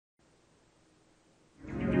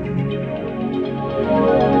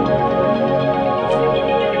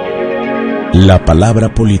La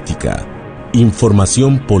palabra política.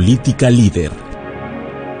 Información política líder.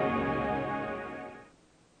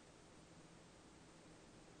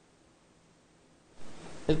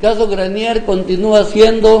 El caso Granier continúa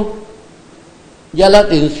siendo ya la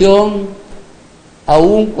atención,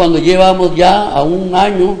 aún cuando llevamos ya a un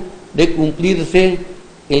año de cumplirse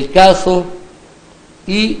el caso,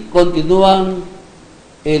 y continúan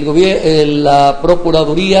la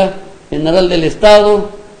Procuraduría General del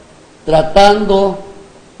Estado tratando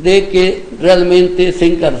de que realmente se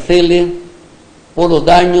encarcele por los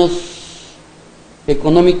daños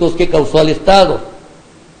económicos que causó al Estado.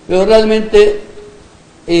 Pero realmente,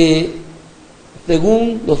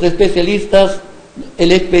 según los especialistas,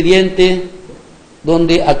 el expediente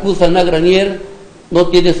donde acusan a Granier no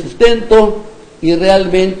tiene sustento y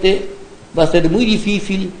realmente va a ser muy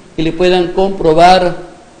difícil que le puedan comprobar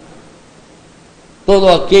todo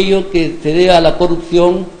aquello que se debe a la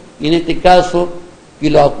corrupción, y en este caso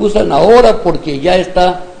que lo acusan ahora porque ya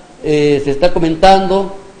se está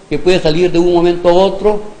comentando que puede salir de un momento a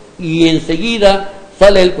otro, y enseguida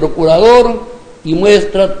sale el procurador y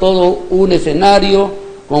muestra todo un escenario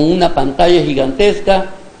con una pantalla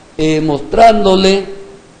gigantesca mostrándole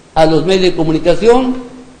a los medios de comunicación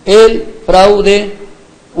el fraude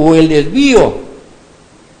o el desvío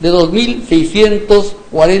de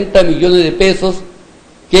 2.640 millones de pesos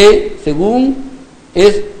que, según,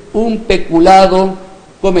 es un peculado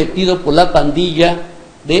cometido por la pandilla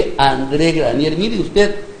de Andrés Granier. Mire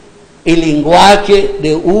usted el lenguaje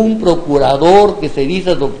de un procurador que se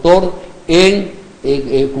dice doctor en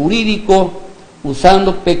jurídico,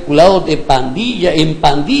 usando peculados de pandilla, en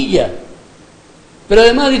pandilla. Pero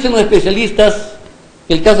además dicen los especialistas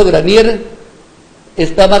que el caso Granier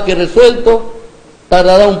está más que resuelto,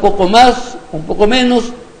 tardará un poco más, un poco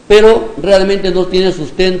menos, pero realmente no tiene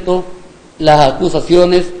sustento las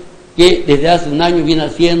acusaciones que desde hace un año viene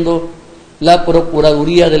haciendo la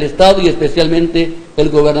Procuraduría del Estado y especialmente el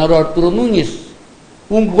gobernador Arturo Núñez,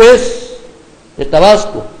 un juez de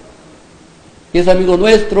Tabasco, que es amigo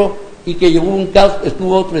nuestro y que llevó un caso,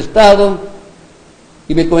 estuvo a otro estado,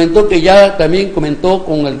 y me comentó que ya también comentó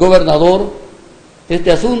con el gobernador este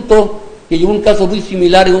asunto, que llevó un caso muy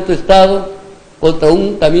similar en otro estado contra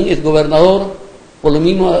un también exgobernador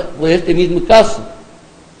por este mismo caso,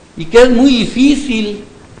 y que es muy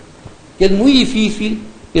difícil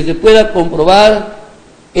que se pueda comprobar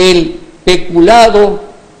el peculado,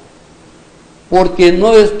 porque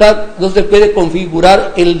no se puede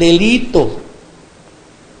configurar el delito,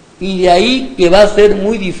 y de ahí que va a ser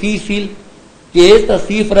muy difícil que estas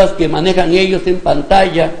cifras que manejan ellos en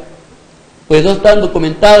pantalla pues no están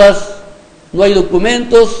documentadas. No hay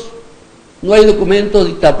documentos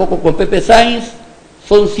y tampoco con Pepe Sainz.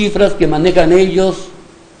 Son cifras que manejan ellos,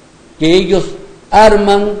 que ellos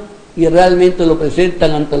arman y realmente lo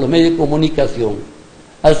presentan ante los medios de comunicación.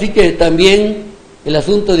 Así que también el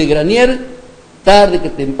asunto de Granier, tarde que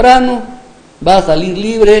temprano, va a salir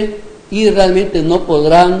libre y realmente no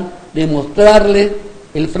podrán demostrarle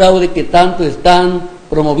el fraude que tanto están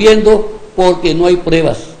promoviendo, porque no hay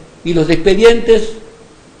pruebas. Y los expedientes,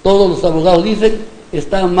 todos los abogados dicen,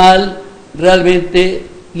 están mal realmente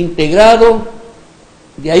integrado.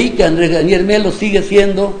 De ahí que Andrés Granier Melo sigue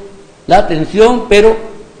siendo la atención, pero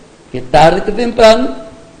que tarde que temprano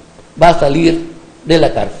va a salir de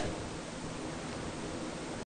la cárcel.